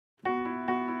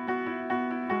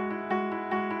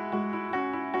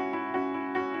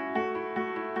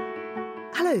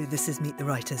Hello, this is Meet the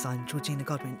Writers. I'm Georgina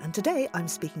Godwin, and today I'm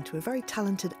speaking to a very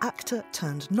talented actor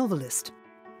turned novelist.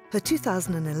 Her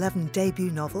 2011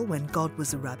 debut novel, When God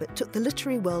Was a Rabbit, took the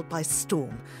literary world by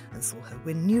storm and saw her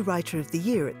win New Writer of the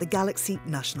Year at the Galaxy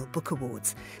National Book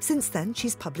Awards. Since then,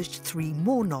 she's published 3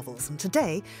 more novels, and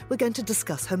today we're going to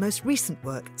discuss her most recent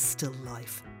work, Still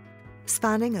Life.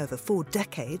 Spanning over 4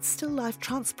 decades, Still Life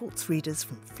transports readers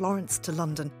from Florence to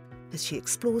London as she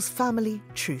explores family,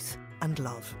 truth and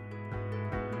love.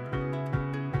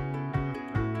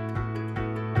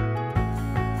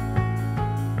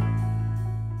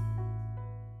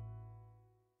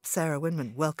 Sarah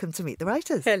Winman, welcome to Meet the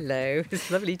Writers. Hello, it's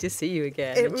lovely to see you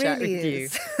again It and really chat with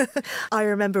is. you. I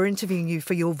remember interviewing you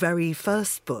for your very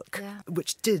first book, Yeah.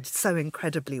 which did so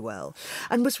incredibly well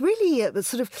and was really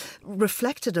sort of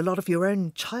reflected a lot of your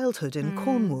own childhood in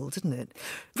Cornwall, didn't it?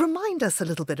 Remind us a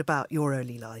little bit about your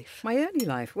early life. My early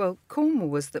life, well, Cornwall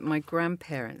was that my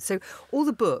grandparents, so all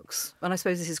the books, and I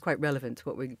suppose this is quite relevant to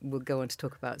what we will go on to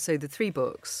talk about. So the 3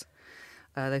 books,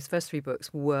 those first 3 books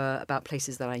were about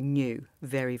places that I knew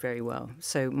very, very well.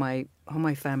 So all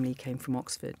my family came from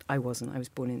Oxford. I wasn't. I was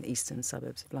born in the eastern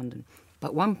suburbs of London.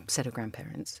 But one set of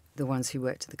grandparents, the ones who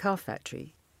worked at the car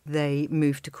factory, they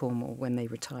moved to Cornwall when they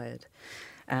retired.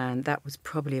 And that was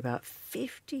probably about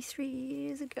 53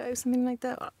 years ago, something like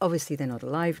that. Obviously, they're not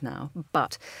alive now,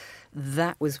 but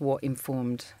that was what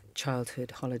informed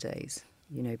childhood holidays,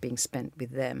 you know, being spent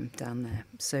with them down there.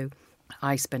 So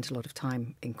I spent a lot of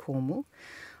time in Cornwall.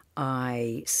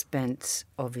 I spent,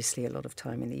 obviously, a lot of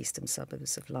time in the eastern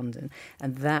suburbs of London.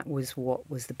 And that was what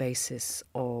was the basis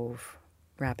of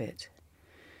Rabbit.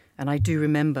 And I do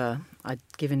remember I'd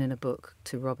given in a book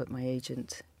to Robert, my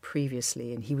agent,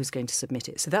 previously, and he was going to submit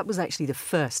it. So that was actually the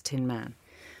first Tin Man.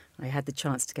 I had the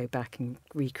chance to go back and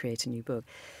recreate a new book.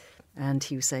 And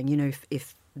he was saying, you know,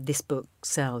 if this book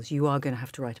sells, you are going to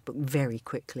have to write a book very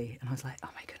quickly. And I was like, oh,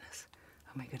 my goodness.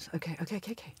 Okay,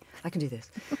 I can do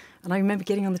this. And I remember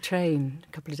getting on the train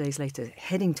a couple of days later,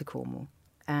 heading to Cornwall.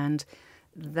 And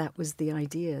that was the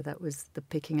idea. That was the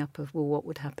picking up of, well, what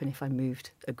would happen if I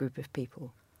moved a group of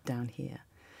people down here?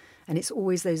 And it's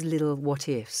always those little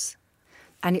what-ifs.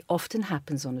 And it often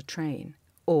happens on a train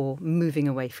or moving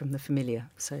away from the familiar.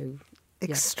 So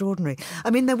Extraordinary. I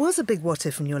mean, there was a big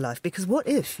what-if in your life, because what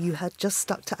if you had just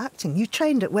stuck to acting? You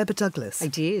trained at Webber Douglas. I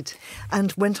did.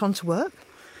 And went on to work?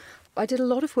 I did a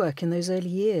lot of work in those early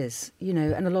years, you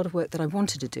know, and a lot of work that I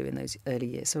wanted to do in those early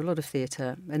years. So a lot of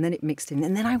theatre, and then it mixed in.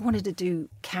 And then I wanted to do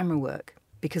camera work,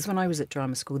 because when I was at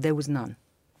drama school, there was none.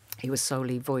 It was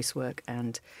solely voice work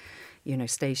and, you know,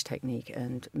 stage technique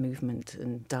and movement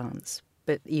and dance.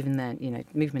 But even then, you know,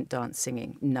 movement, dance,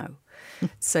 singing, no.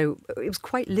 So it was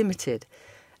quite limited.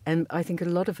 And I think a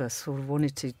lot of us sort of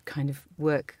wanted to kind of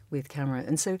work with camera.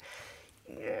 And so,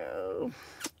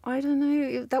 I don't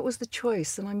know, that was the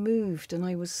choice. And I moved, and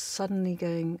I was suddenly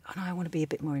going, oh no, I want to be a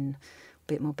bit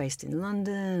more based in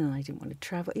London, and I didn't want to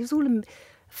travel. It was all a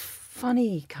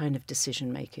funny kind of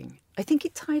decision making. I think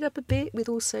it tied up a bit with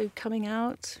also coming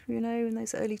out, you know, in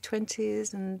those early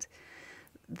 20s, and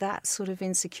that sort of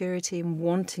insecurity and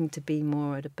wanting to be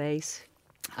more at a base,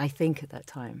 I think, at that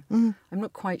time. I'm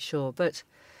not quite sure, but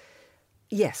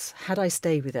yes, had I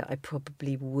stayed with it, I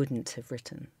probably wouldn't have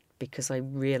written, because I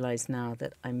realise now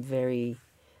that I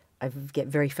get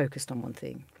very focused on one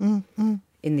thing.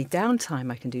 In the downtime,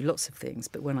 I can do lots of things,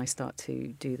 but when I start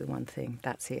to do the one thing,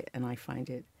 that's it, and I find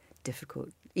it difficult,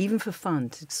 even for fun,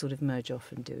 to sort of merge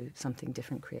off and do something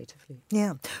different creatively.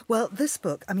 Yeah. Well, this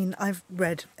book, I mean, I've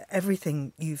read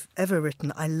everything you've ever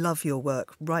written. I love your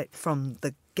work right from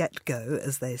the get-go,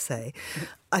 as they say.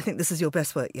 I think this is your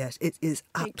best work yet. It is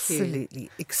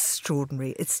absolutely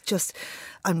extraordinary. It's just,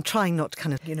 I'm trying not to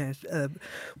kind of, you know,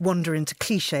 wander into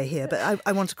cliche here, but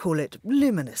I want to call it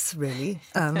luminous, really.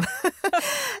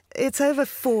 It's over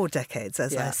 4 decades,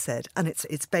 as I said, and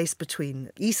it's based between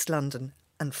East London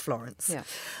and Florence. Yeah.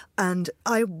 And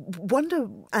I wonder,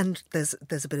 and there's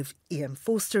a bit of E.M.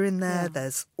 Forster in there. Yeah.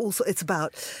 There's also, it's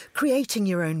about creating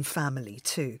your own family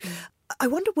too. I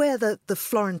wonder where the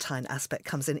Florentine aspect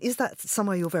comes in. Is that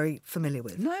somewhere you're very familiar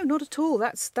with? No, not at all.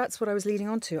 That's what I was leading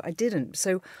on to. I didn't.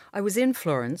 So I was in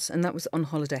Florence, and that was on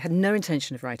holiday. I had no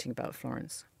intention of writing about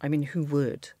Florence. I mean, who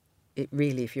would? It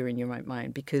really, if you're in your right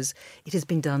mind, because it has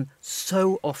been done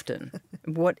so often.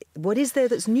 What is there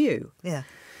that's new? Yeah.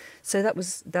 So that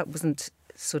wasn't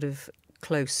sort of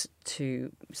close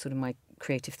to sort of my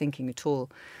creative thinking at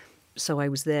all. So I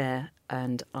was there,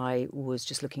 and I was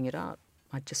just looking it up.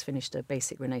 I'd just finished a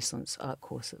basic Renaissance art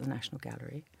course at the National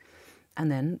Gallery.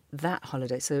 And then that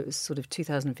holiday, so it was sort of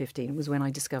 2015, was when I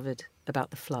discovered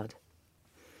about the flood.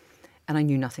 And I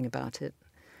knew nothing about it.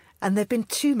 And there have been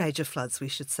two major floods, we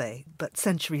should say, but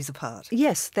centuries apart.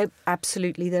 Yes,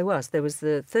 absolutely there was. There was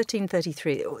the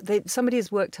 1333. Somebody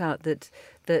has worked out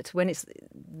that when it's,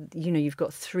 you've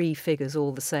got three figures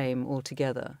all the same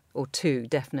altogether, or two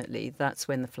definitely, that's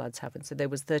when the floods happened. So there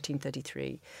was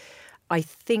 1333. I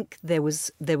think there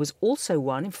was also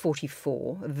one in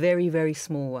 44, a very, very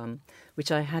small one,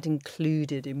 which I had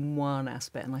included in one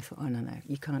aspect. And I thought, oh, no,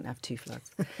 you can't have two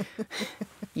floods.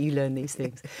 You learn these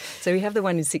things. So we have the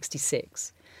one in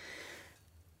 66.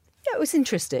 Yeah, it was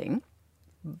interesting,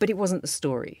 but it wasn't the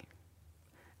story.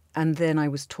 And then I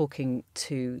was talking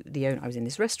to the owner. I was in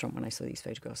this restaurant when I saw these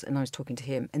photographs, and I was talking to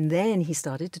him. And then he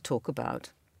started to talk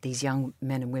about these young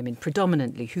men and women,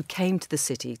 predominantly, who came to the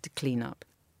city to clean up.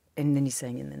 And then he's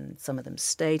saying, and then some of them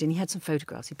stayed. And he had some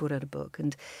photographs. He brought out a book.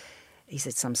 And he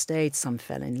said some stayed, some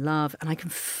fell in love. And I can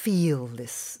feel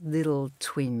this little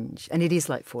twinge. And it is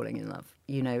like falling in love.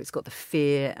 It's got the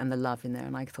fear and the love in there.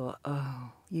 And I thought,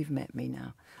 oh, you've met me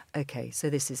now. Okay, so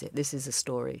this is it. This is a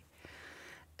story.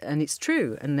 And it's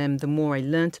true. And then the more I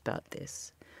learnt about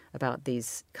this, about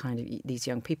these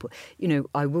young people,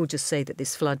 I will just say that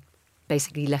this flood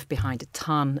basically left behind a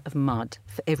ton of mud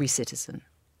for every citizen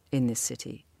in this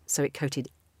city. So it coated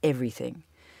everything.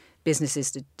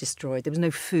 Businesses destroyed. There was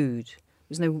no food. There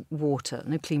was no water,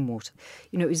 no clean water.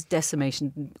 It was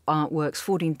decimation. Artworks,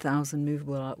 14,000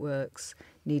 movable artworks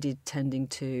needed tending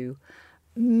to.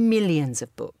 Millions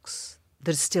of books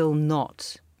that are still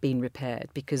not been repaired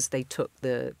because they took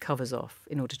the covers off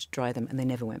in order to dry them and they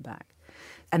never went back.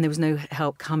 And there was no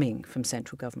help coming from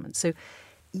central government. So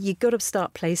you've got to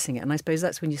start placing it. And I suppose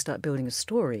that's when you start building a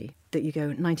story that you go,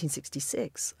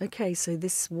 1966. Okay, so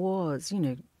this was,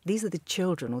 these are the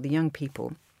children or the young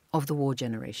people of the war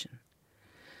generation.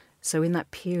 So in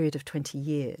that period of 20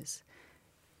 years,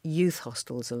 youth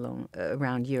hostels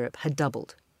around Europe had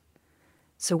doubled.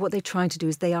 So what they're trying to do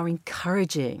is they are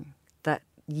encouraging that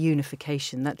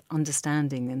unification, that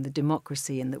understanding and the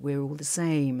democracy and that we're all the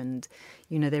same and,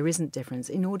 there isn't difference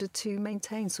in order to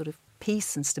maintain sort of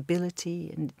peace and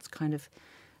stability and kind of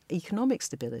economic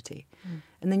stability.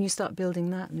 And then you start building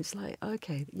that and it's like,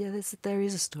 okay, yeah, there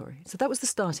is a story. So that was the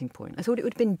starting point. I thought it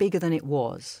would have been bigger than it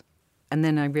was. And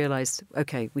then I realised,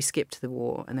 okay, we skipped the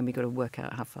war and then we've got to work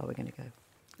out how far we're going to go.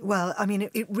 Well, I mean,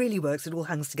 it really works. It all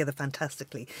hangs together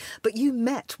fantastically. But you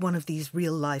met one of these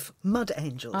real-life mud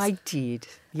angels. I did,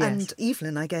 yes. And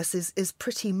Evelyn, I guess, is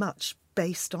pretty much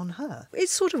based on her. It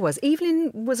sort of was.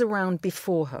 Evelyn was around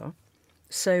before her.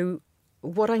 So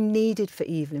what I needed for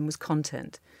Evelyn was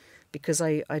content, because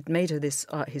I'd made her this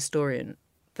art historian,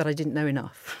 but I didn't know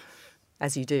enough,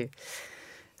 as you do.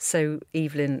 So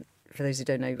Evelyn, for those who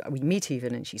don't know, we meet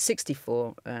Evelyn and she's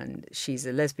 64 and she's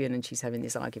a lesbian and she's having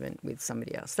this argument with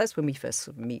somebody else. That's when we first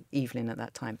sort of meet Evelyn at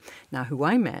that time. Now, who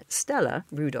I met, Stella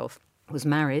Rudolph, was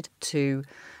married to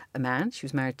a man. She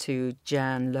was married to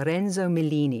Gian Lorenzo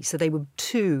Mellini. So they were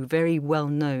two very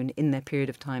well-known in their period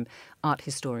of time art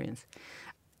historians.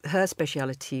 Her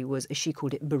speciality was, as she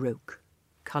called it, Baroque,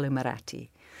 Carlo Maratti.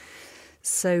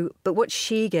 So, but what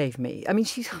she gave me, I mean,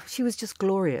 she was just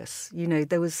glorious.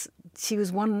 She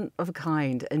was one of a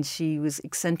kind and she was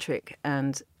eccentric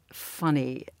and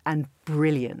funny and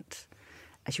brilliant.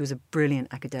 And she was a brilliant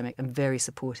academic and very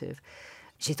supportive.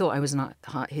 She thought I was an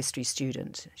art history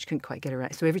student. She couldn't quite get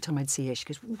around. So every time I'd see her, she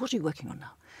goes, what are you working on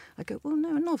now? I go, well,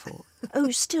 no, a novel.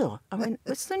 Oh, still? I went,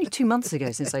 it's only 2 months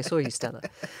ago since I saw you, Stella.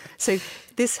 So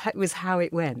this was how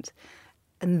it went.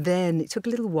 And then it took a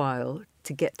little while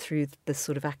to get through the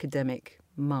sort of academic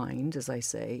mind, as I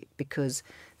say, because,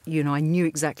 I knew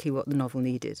exactly what the novel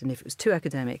needed. And if it was too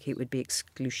academic, it would be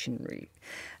exclusionary.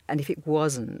 And if it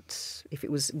wasn't, if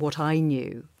it was what I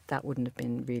knew, that wouldn't have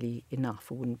been really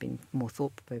enough or wouldn't have been more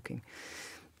thought-provoking.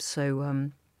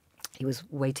 So he was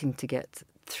waiting to get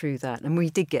through that. And we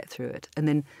did get through it. And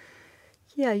then,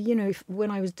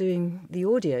 when I was doing the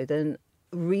audio, then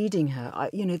reading her,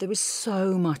 there was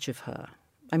so much of her.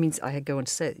 I mean, I go on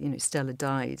to say, Stella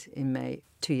died in May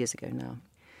 2 years ago now.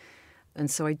 And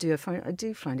so I do find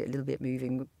it a little bit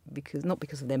moving, not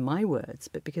because they're my words,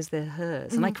 but because they're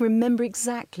hers. And I can remember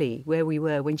exactly where we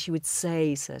were when she would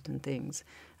say certain things.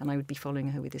 And I would be following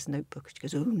her with this notebook. She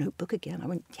goes, oh, notebook again. I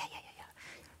went, yeah.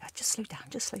 Just slow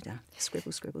down.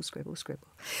 Scribble, scribble, scribble, scribble.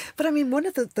 But I mean, one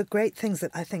of the great things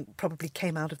that I think probably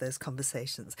came out of those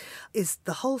conversations is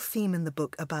the whole theme in the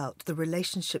book about the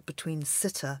relationship between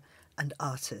sitter and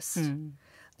artist.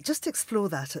 Just explore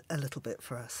that a little bit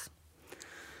for us.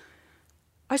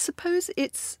 I suppose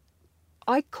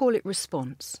I call it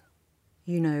response,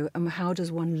 and how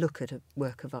does one look at a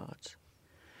work of art?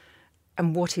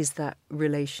 And what is that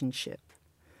relationship?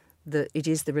 that it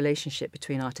is the relationship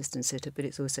between artist and sitter, but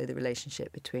it's also the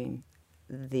relationship between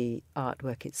the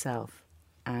artwork itself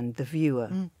and the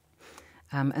viewer.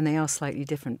 And they are slightly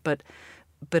different. But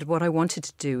what I wanted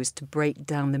to do is to break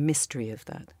down the mystery of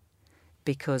that,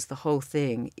 because the whole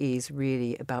thing is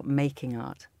really about making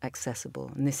art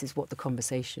accessible. And this is what the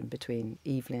conversation between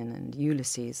Evelyn and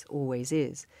Ulysses always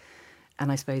is.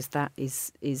 And I suppose that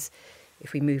is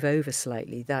if we move over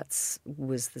slightly,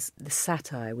 was the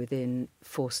satire within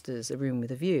Forster's A Room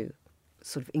with a View,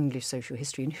 sort of English social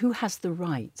history, and who has the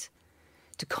right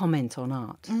to comment on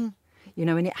art. You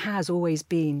know, and it has always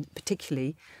been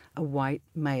particularly a white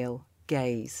male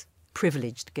gaze,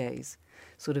 privileged gaze,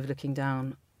 sort of looking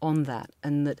down on that,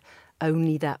 and that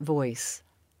only that voice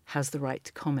has the right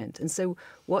to comment. And so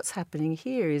what's happening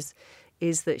here is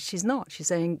that she's not. She's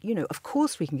saying, you know, of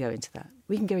course we can go into that.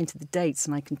 We can go into the dates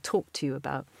and I can talk to you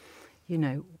about, you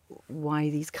know, why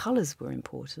these colours were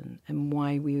important and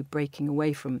why we were breaking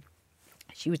away from,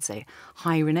 she would say,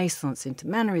 high Renaissance into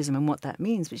mannerism and what that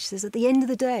means. But she says, at the end of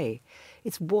the day,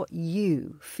 it's what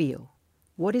you feel.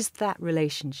 What is that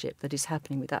relationship that is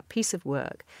happening with that piece of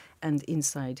work and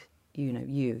inside, you know,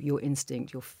 your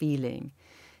instinct, your feeling,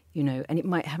 you know, and it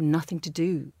might have nothing to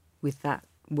do with that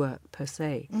work per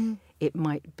se. It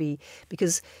might be,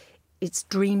 because it's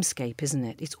dreamscape, isn't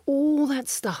it? It's all that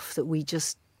stuff that we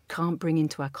just can't bring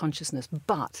into our consciousness,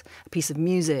 but a piece of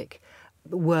music,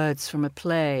 words from a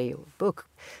play or a book,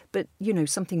 but, you know,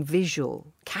 something visual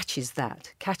catches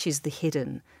the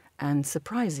hidden and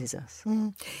surprises us.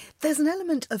 There's an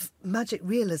element of magic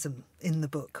realism in the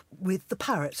book with the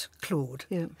parrot, Claude.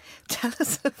 Yeah. Tell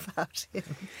us about him.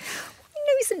 You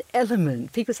know, it's an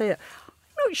element. People say that.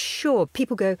 I'm not sure.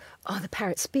 People go, oh, the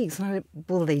parrot speaks. And I go,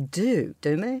 well, they do,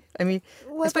 don't they? I mean,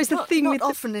 Well, I suppose not, the thing not with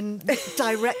often in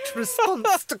direct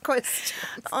response to questions.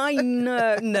 I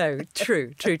know. No,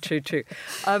 true.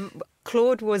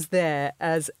 Claude was there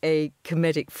as a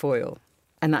comedic foil.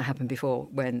 And that happened before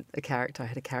when I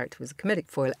had a character who was a comedic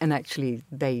foil, and actually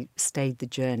they stayed the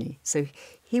journey. So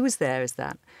he was there as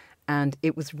that. And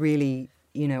it was really,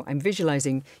 you know, I'm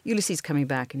visualising Ulysses coming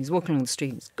back and he's walking along the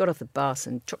street, he's got off the bus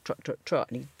and trot,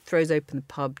 and he throws open the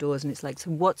pub doors and it's like,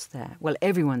 so what's there? Well,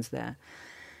 everyone's there.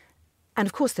 And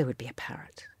of course there would be a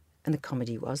parrot. And the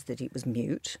comedy was that it was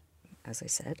mute, as I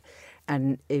said,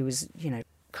 and it was, you know,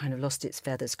 kind of lost its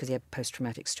feathers because he had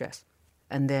post-traumatic stress.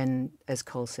 And then, as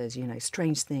Cole says, you know,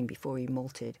 strange thing before he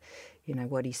molted, you know,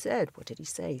 what he said. What did he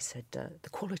say? He said, the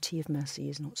quality of mercy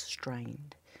is not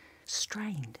strained.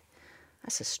 Strained.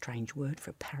 That's a strange word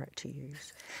for a parrot to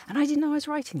use. And I didn't know I was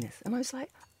writing this. And I was like,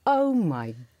 oh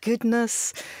my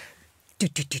goodness.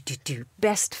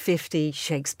 Best 50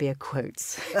 Shakespeare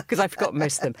quotes, because I forgot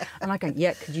most of them. And I go,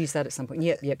 yeah, could use that at some point.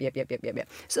 Yep.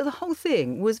 So the whole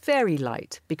thing was very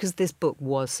light, because this book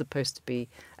was supposed to be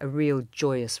a real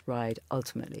joyous ride,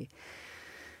 ultimately.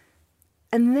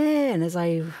 And then as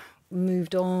I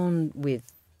moved on with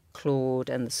Claude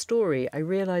and the story, I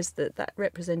realised that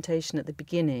representation at the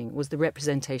beginning was the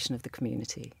representation of the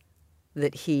community.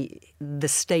 That the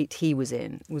state he was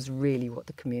in was really what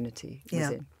the community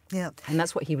was in. Yeah. And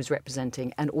that's what he was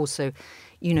representing. And also,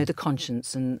 you know, the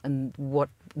conscience and what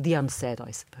the unsaid,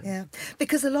 I suppose. Yeah,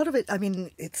 because a lot of it, I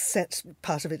mean, it's set,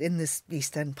 part of it, in this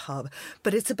East End pub,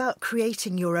 but it's about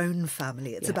creating your own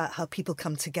family. It's about how people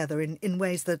come together in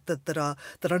ways that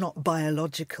are not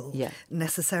biological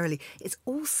necessarily. It's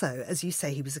also, as you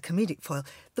say, he was a comedic foil.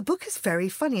 The book is very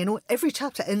funny, and every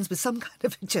chapter ends with some kind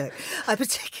of a joke. I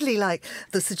particularly like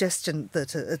the suggestion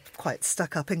that a quite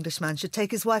stuck-up Englishman should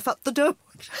take his wife up the Derwent.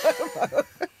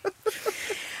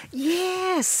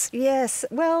 Yes.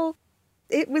 Well,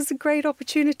 it was a great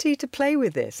opportunity to play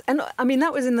with this. And I mean,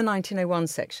 that was in the 1901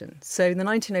 section. So the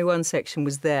 1901 section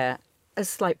was there, a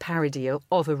slight parody of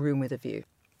A Room with a View.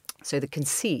 So the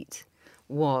conceit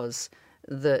was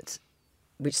that,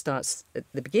 which starts at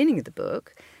the beginning of the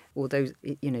book, although,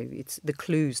 you know, it's the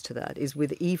clues to that, is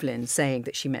with Evelyn saying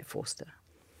that she met Forster.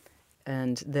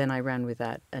 And then I ran with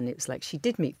that, and it was like she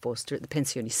did meet Forster at the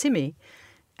Pensionissimi,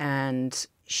 and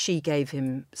she gave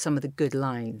him some of the good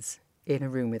lines in A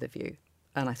Room with a View.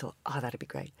 And I thought, that'd be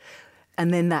great.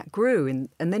 And then that grew, and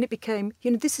then it became,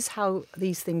 you know, this is how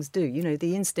these things do. You know,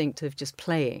 the instinct of just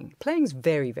playing. Playing's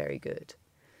very, very good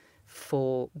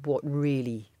for what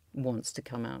really wants to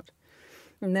come out.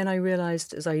 And then I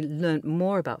realised, as I learnt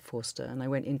more about Forster, and I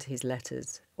went into his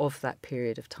letters of that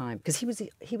period of time, because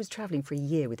he was travelling for a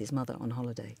year with his mother on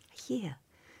holiday. A year.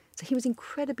 So he was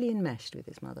incredibly enmeshed with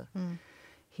his mother.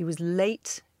 He was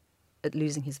late at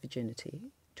losing his virginity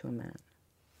to a man.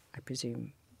 I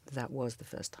presume that was the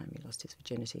first time he lost his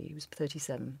virginity. He was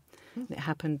 37. And it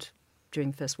happened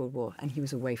during the First World War, and he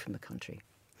was away from the country.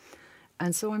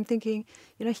 And so I'm thinking,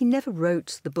 he never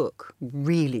wrote the book,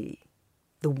 really,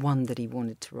 the one that he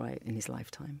wanted to write in his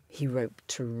lifetime. He wrote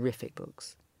terrific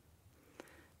books.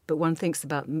 But one thinks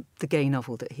about the gay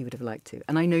novel that he would have liked to.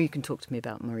 And I know you can talk to me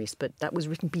about Maurice, but that was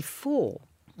written before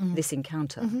this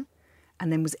encounter,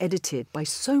 and then was edited by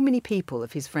so many people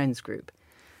of his friends group.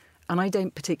 And I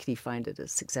don't particularly find it a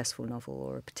successful novel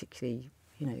or a particularly,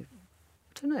 I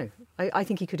don't know. I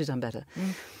think he could have done better.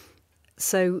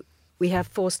 So we have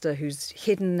Forster, who's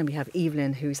hidden, and we have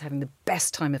Evelyn, who's having the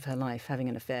best time of her life, having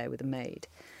an affair with a maid.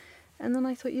 And then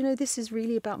I thought, this is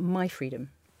really about my freedom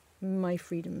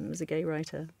as a gay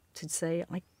writer, to say,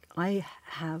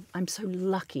 I'm so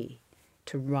lucky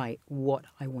to write what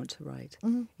I want to write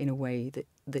in a way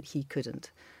that he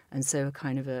couldn't. And so a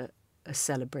kind of a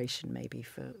celebration maybe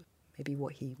for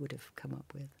what he would have come up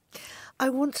with. I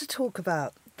want to talk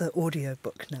about the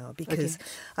audiobook now, because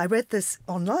I read this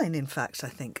online, in fact, I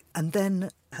think, and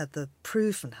then had the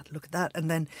proof and had a look at that.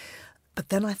 But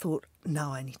then I thought,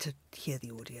 now I need to hear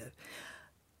the audio.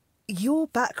 Your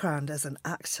background as an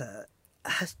actor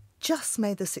has just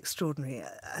made this extraordinary.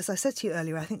 As I said to you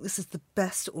earlier, I think this is the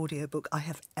best audiobook I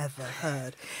have ever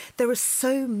heard. There are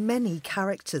so many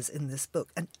characters in this book,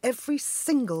 and every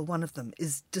single one of them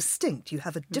is distinct. You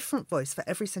have a different voice for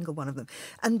every single one of them.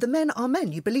 And the men are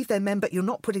men. You believe they're men, but you're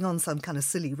not putting on some kind of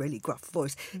silly, really gruff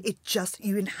voice.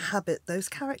 You inhabit those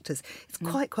characters. It's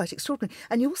quite extraordinary.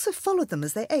 And you also follow them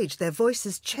as they age. Their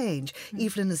voices change.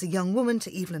 Evelyn as a young woman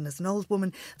to Evelyn as an old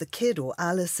woman. The kid, or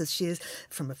Alice as she is,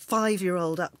 from a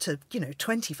 5-year-old up to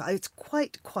 25. It's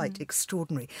quite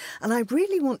extraordinary. And I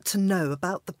really want to know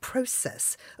about the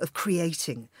process of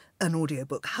creating an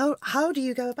audiobook. How do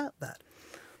you go about that?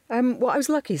 Well, I was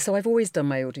lucky. So I've always done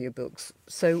my audiobooks.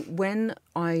 So when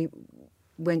I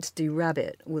went to do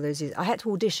Rabbit all those years, I had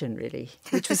to audition, really,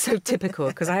 which was so typical,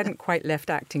 because I hadn't quite left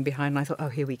acting behind. And I thought, oh,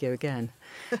 here we go again.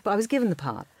 But I was given the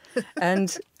part.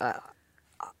 And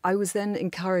I was then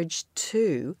encouraged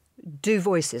to do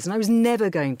voices, and I was never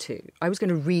going to. I was going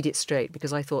to read it straight,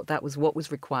 because I thought that was what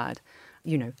was required.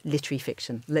 Literary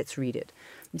fiction, let's read it.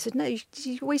 And he said, no,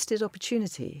 you wasted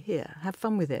opportunity here. Have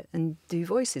fun with it and do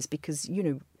voices, because,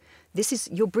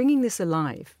 you're bringing this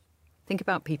alive. Think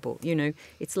about people,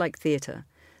 it's like theatre.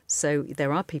 So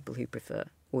there are people who prefer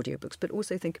audiobooks, but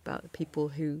also think about people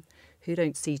who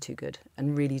don't see too good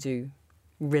and really do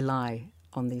rely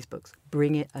on these books.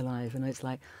 Bring it alive. And it's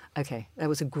like, okay, that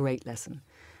was a great lesson.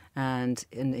 And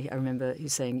I remember he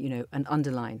saying, and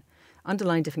underline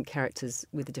different characters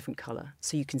with a different colour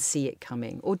so you can see it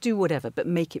coming, or do whatever, but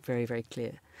make it very, very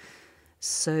clear.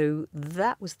 So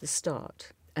that was the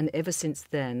start. And ever since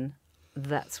then,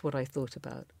 that's what I thought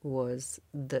about, was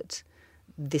that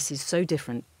this is so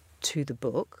different to the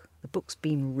book. The book's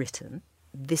been written.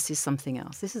 This is something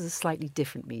else. This is a slightly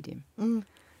different medium.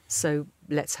 So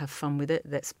let's have fun with it.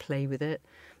 Let's play with it.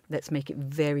 Let's make it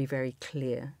very, very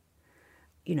clear.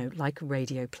 Like a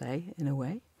radio play in a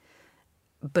way.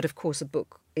 But of course, a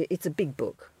book, it's a big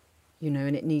book,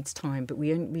 and it needs time. But we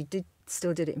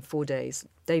still did it in 4 days.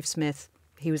 Dave Smith,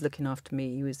 he was looking after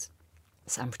me. He was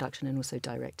sound production and also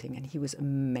directing, and he was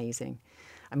amazing.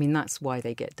 I mean, that's why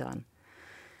they get done.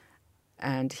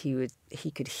 And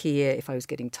he could hear if I was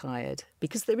getting tired,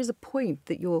 because there is a point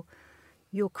that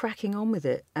you're cracking on with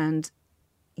it, and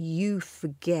you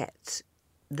forget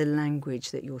the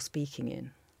language that you're speaking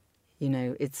in.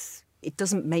 It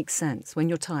doesn't make sense. When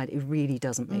you're tired, it really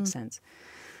doesn't make sense.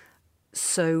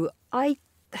 So I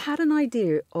had an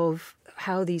idea of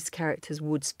how these characters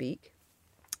would speak,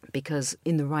 because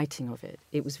in the writing of it,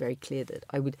 it was very clear that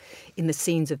I would, in the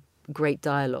scenes of great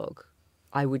dialogue,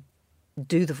 I would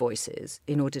do the voices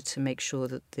in order to make sure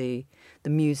that the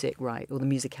music right, or the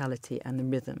musicality and the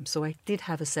rhythm. So I did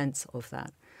have a sense of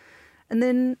that. And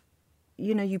then,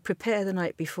 you prepare the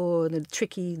night before, the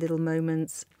tricky little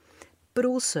moments. But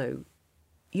also,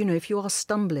 if you are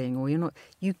stumbling or you're not,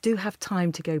 you do have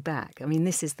time to go back. I mean,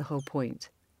 this is the whole point,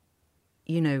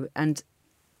 and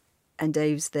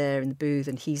Dave's there in the booth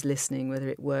and he's listening, whether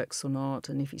it works or not.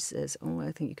 And if he says, oh,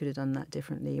 I think you could have done that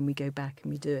differently, and we go back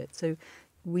and we do it. So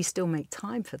we still make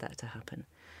time for that to happen.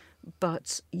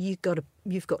 But you've got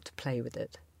to play with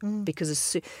it, because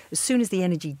as soon as the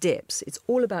energy dips, it's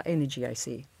all about energy, I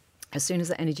see. As soon as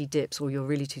the energy dips or you're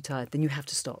really too tired, then you have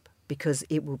to stop. Because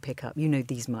it will pick up,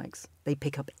 these mics, they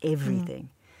pick up everything.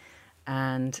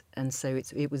 And so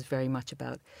it was very much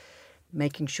about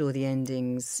making sure the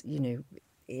endings,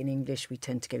 in English we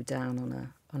tend to go down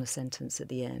on a sentence at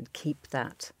the end. Keep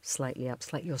that slightly up,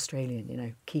 slightly Australian, you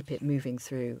know, keep it moving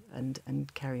through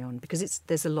and carry on, because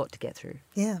there's a lot to get through.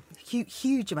 Yeah,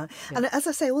 huge amount. Yeah. And as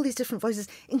I say, all these different voices,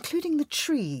 including the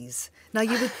trees. Now,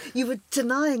 you were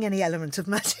denying any element of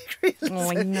magic realism. Oh,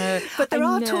 I know. But there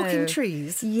are talking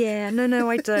trees. Yeah, no,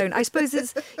 I don't. I suppose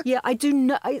it's, yeah, I do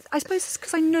know. I suppose it's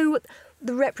because I know what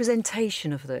the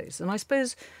representation of those. And I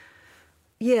suppose,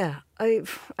 yeah, I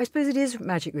suppose it is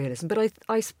magic realism. But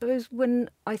I suppose when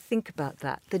I think about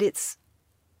that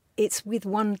it's with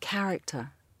one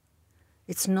character.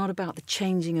 It's not about the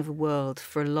changing of a world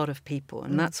for a lot of people.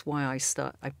 And that's why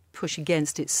I push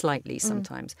against it slightly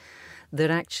sometimes.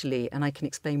 That actually, and I can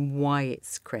explain why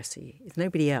it's Cressy. It's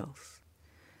nobody else.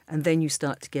 And then you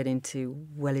start to get into,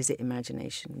 well, is it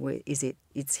imagination?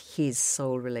 It's his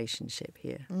soul relationship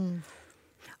here.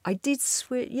 I did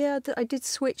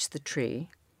switch the tree.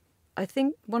 I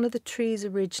think one of the trees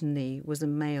originally was a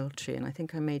male tree, and I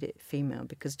think I made it female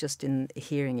because just in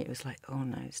hearing it was like, oh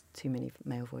no, it's too many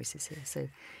male voices here. So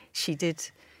she did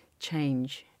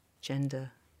change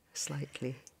gender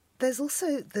slightly. There's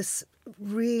also this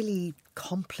really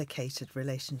complicated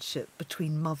relationship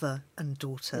between mother and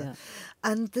daughter. Yeah.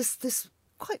 And this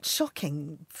quite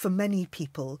shocking for many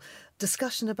people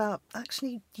discussion about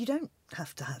actually you don't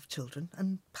have to have children,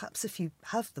 and perhaps if you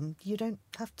have them, you don't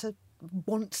have to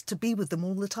want to be with them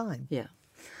all the time. Yeah.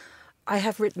 I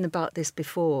have written about this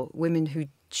before, women who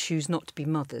choose not to be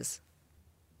mothers.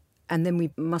 And then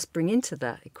we must bring into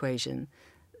that equation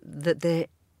that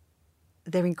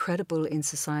they're incredible in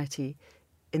society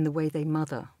in the way they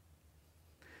mother.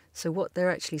 So what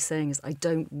they're actually saying is, I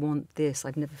don't want this,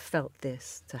 I've never felt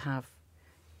this, to have,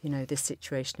 you know, this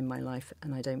situation in my life,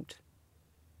 and I don't.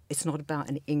 It's not about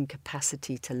an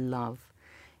incapacity to love.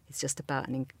 It's just about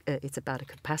it's about a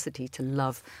capacity to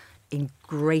love in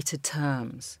greater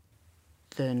terms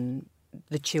than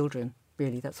the children,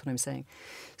 really, that's what I'm saying.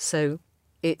 So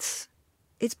it's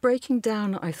breaking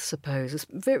down, I suppose,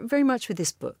 very, very much with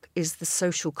this book, is the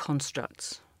social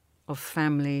constructs of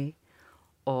family,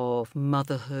 of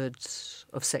motherhood,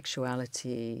 of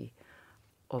sexuality,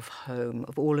 of home,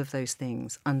 of all of those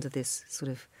things under this sort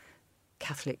of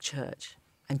Catholic Church,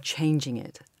 and changing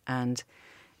it and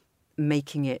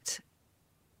making it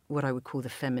what I would call the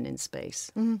feminine space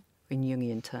in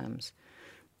Jungian terms,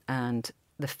 and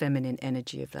the feminine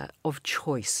energy of that, of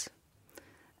choice.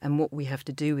 And what we have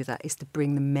to do with that is to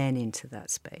bring the men into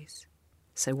that space.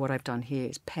 So what I've done here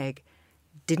is Peg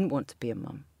didn't want to be a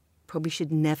mum, probably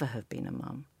should never have been a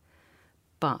mum,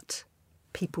 but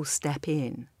people step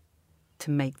in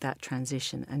to make that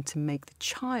transition and to make the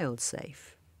child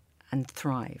safe and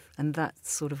thrive. And that's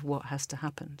sort of what has to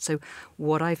happen. So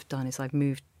what I've done is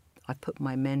I've put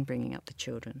my men bringing up the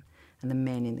children and the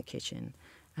men in the kitchen,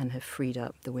 and have freed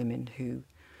up the women who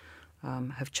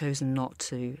have chosen not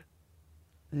to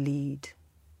lead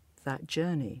that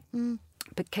journey,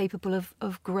 but capable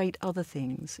of great other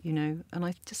things, you know. And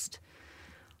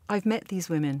I've met these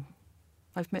women.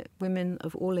 I've met women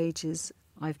of all ages.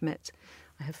 I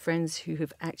have friends who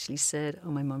have actually said,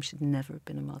 oh, my mum should never have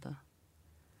been a mother.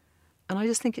 And I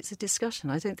just think it's a discussion.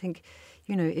 I don't think,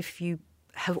 you know, if you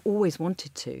have always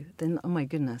wanted to, then, oh my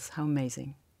goodness, how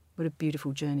amazing. What a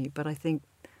beautiful journey. But I think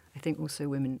also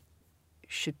women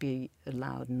should be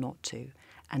allowed not to,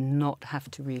 and not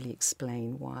have to really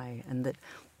explain why, and that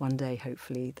one day,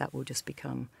 hopefully, that will just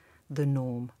become the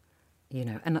norm, you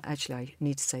know. And actually, I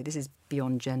need to say this is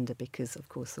beyond gender, because, of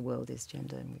course, the world is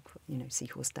gender, and we've got, you know,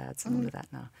 seahorse dads and all of that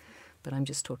now. But I'm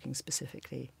just talking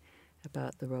specifically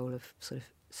about the role of sort of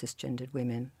cisgendered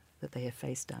women that they have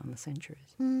faced down the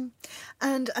centuries.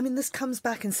 And, I mean, this comes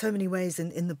back in so many ways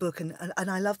in the book, and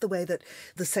I love the way that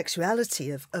the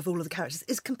sexuality of all of the characters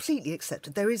is completely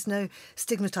accepted. There is no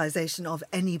stigmatisation of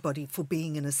anybody for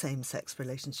being in a same-sex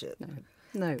relationship.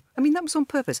 No. I mean, that was on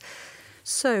purpose.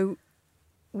 So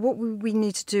what we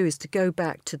need to do is to go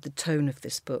back to the tone of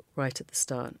this book right at the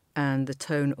start. And the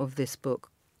tone of this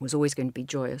book was always going to be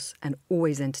joyous and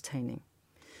always entertaining.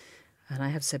 And I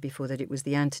have said before that it was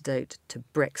the antidote to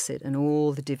Brexit and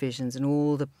all the divisions and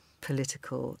all the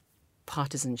political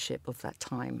partisanship of that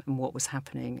time, and what was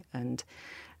happening, and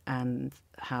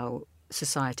how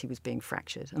society was being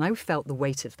fractured. And I felt the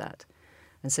weight of that.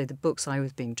 And so the books I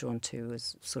was being drawn to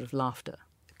was sort of laughter,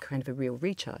 kind of a real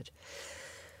recharge.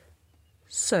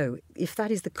 So if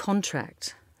that is the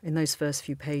contract in those first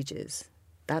few pages,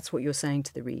 that's what you're saying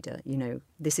to the reader, you know,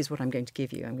 this is what I'm going to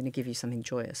give you. I'm going to give you something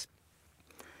joyous.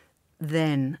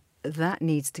 Then that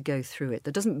needs to go through it.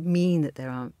 That doesn't mean that there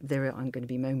aren't going to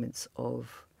be moments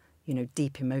of, you know,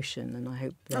 deep emotion, and I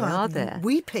hope they are there.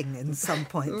 Weeping in some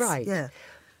points. Right. Yeah.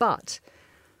 But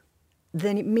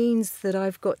then it means that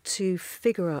I've got to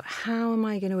figure out how am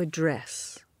I going to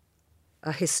address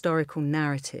a historical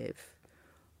narrative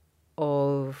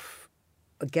of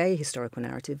a gay historical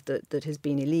narrative that has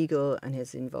been illegal and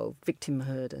has involved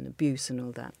victimhood and abuse and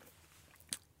all that.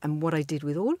 And what I did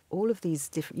with all of these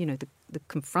different, the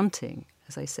confronting,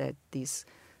 as I said, these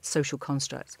social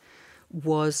constructs,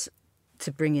 was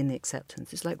to bring in the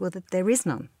acceptance. It's like, well, there is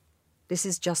none. This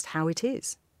is just how it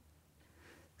is.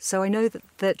 So I know that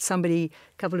a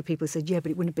couple of people said, yeah,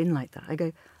 but it wouldn't have been like that. I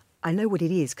go, I know what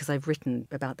it is because I've written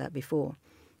about that before.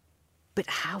 But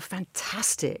how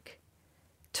fantastic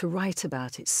to write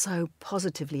about it so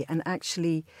positively and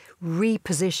actually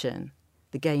reposition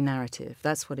the gay narrative.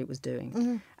 That's what it was doing.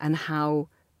 Mm-hmm. And how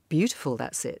beautiful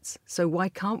that sits. So why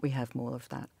can't we have more of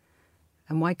that?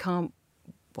 And why can't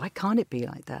it be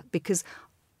like that? Because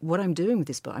what I'm doing with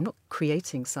this book, I'm not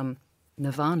creating some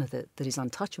nirvana that is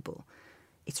untouchable.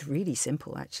 It's really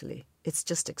simple, actually. It's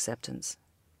just acceptance.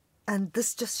 And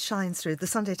this just shines through. The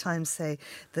Sunday Times say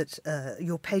that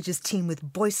your pages teem with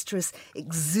boisterous,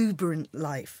 exuberant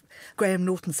life. Graham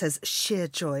Norton says sheer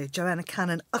joy. Joanna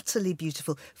Cannon, utterly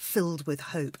beautiful, filled with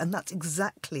hope. And that's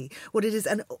exactly what it is.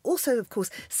 And also, of course,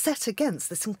 set against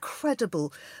this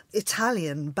incredible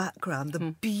Italian background,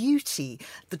 the beauty,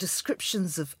 the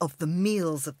descriptions of the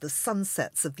meals, of the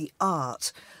sunsets, of the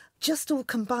art, just all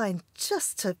combined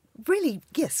just to really,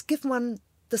 yes, give one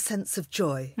the sense of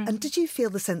joy. Mm-hmm. And did you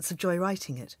feel the sense of joy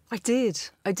writing it? I did.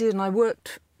 And I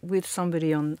worked with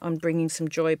somebody on bringing some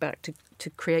joy back to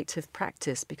creative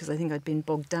practice, because I think I'd been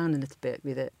bogged down a little bit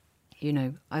with it.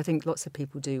 I think lots of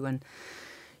people do when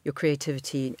your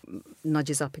creativity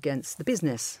nudges up against the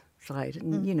business side.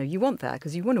 And, you want that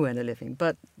because you want to earn a living.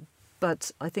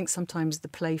 But I think sometimes the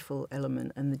playful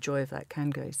element and the joy of that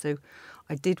can go. So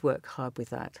I did work hard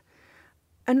with that.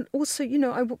 And also,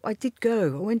 I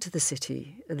went to the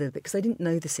city a little bit because I didn't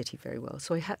know the city very well.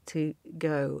 So I had to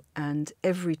go, and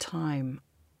every time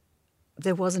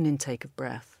there was an intake of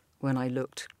breath when I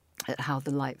looked at how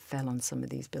the light fell on some of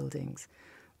these buildings.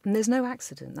 And there's no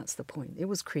accident, that's the point. It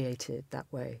was created that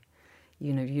way.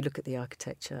 You look at the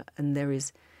architecture and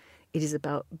it is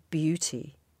about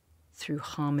beauty through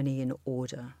harmony and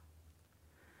order.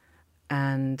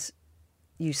 And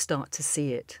you start to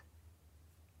see it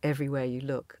everywhere you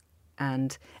look,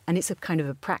 and it's a kind of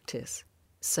a practice.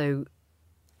 So,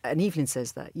 and Evelyn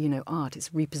says that art is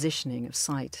repositioning of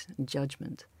sight and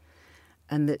judgment,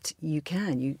 and that you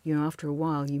after a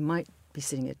while you might be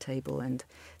sitting at a table and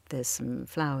there's some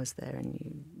flowers there,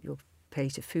 and your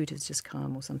plate of food has just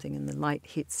come or something, and the light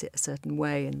hits it a certain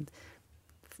way and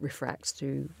refracts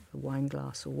through a wine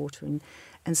glass or water,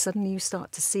 and suddenly you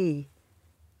start to see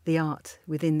the art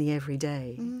within the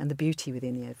everyday and the beauty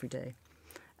within the everyday.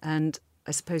 And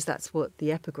I suppose that's what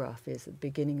the epigraph is at the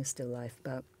beginning of Still Life,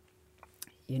 about,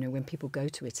 when people go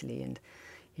to Italy and,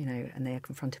 and they are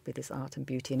confronted with this art and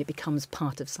beauty, and it becomes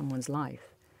part of someone's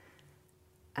life.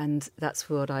 And that's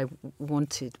what I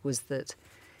wanted, was that,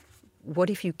 what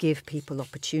if you give people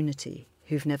opportunity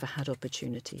who've never had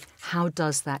opportunity? How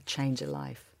does that change a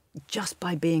life? Just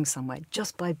by being somewhere,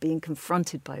 just by being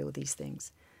confronted by all these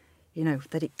things,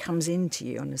 that it comes into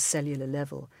you on a cellular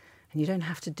level. And you don't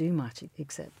have to do much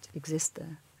except exist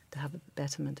there to have a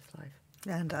betterment of life.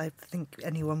 And I think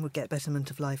anyone would get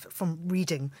betterment of life from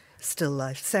reading Still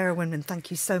Life. Sarah Winman,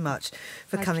 thank you so much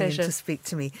for coming in to speak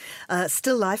to me.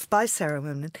 Still Life by Sarah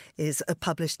Winman is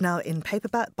published now in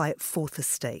paperback by Fourth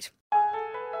Estate.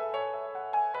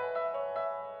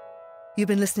 You've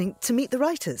been listening to Meet the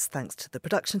Writers, thanks to the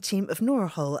production team of Nora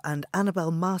Hull and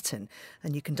Annabelle Martin.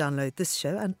 And you can download this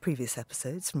show and previous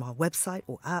episodes from our website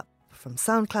or app, from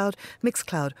SoundCloud,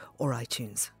 Mixcloud or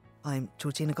iTunes. I'm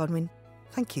Georgina Godwin.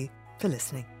 Thank you for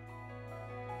listening.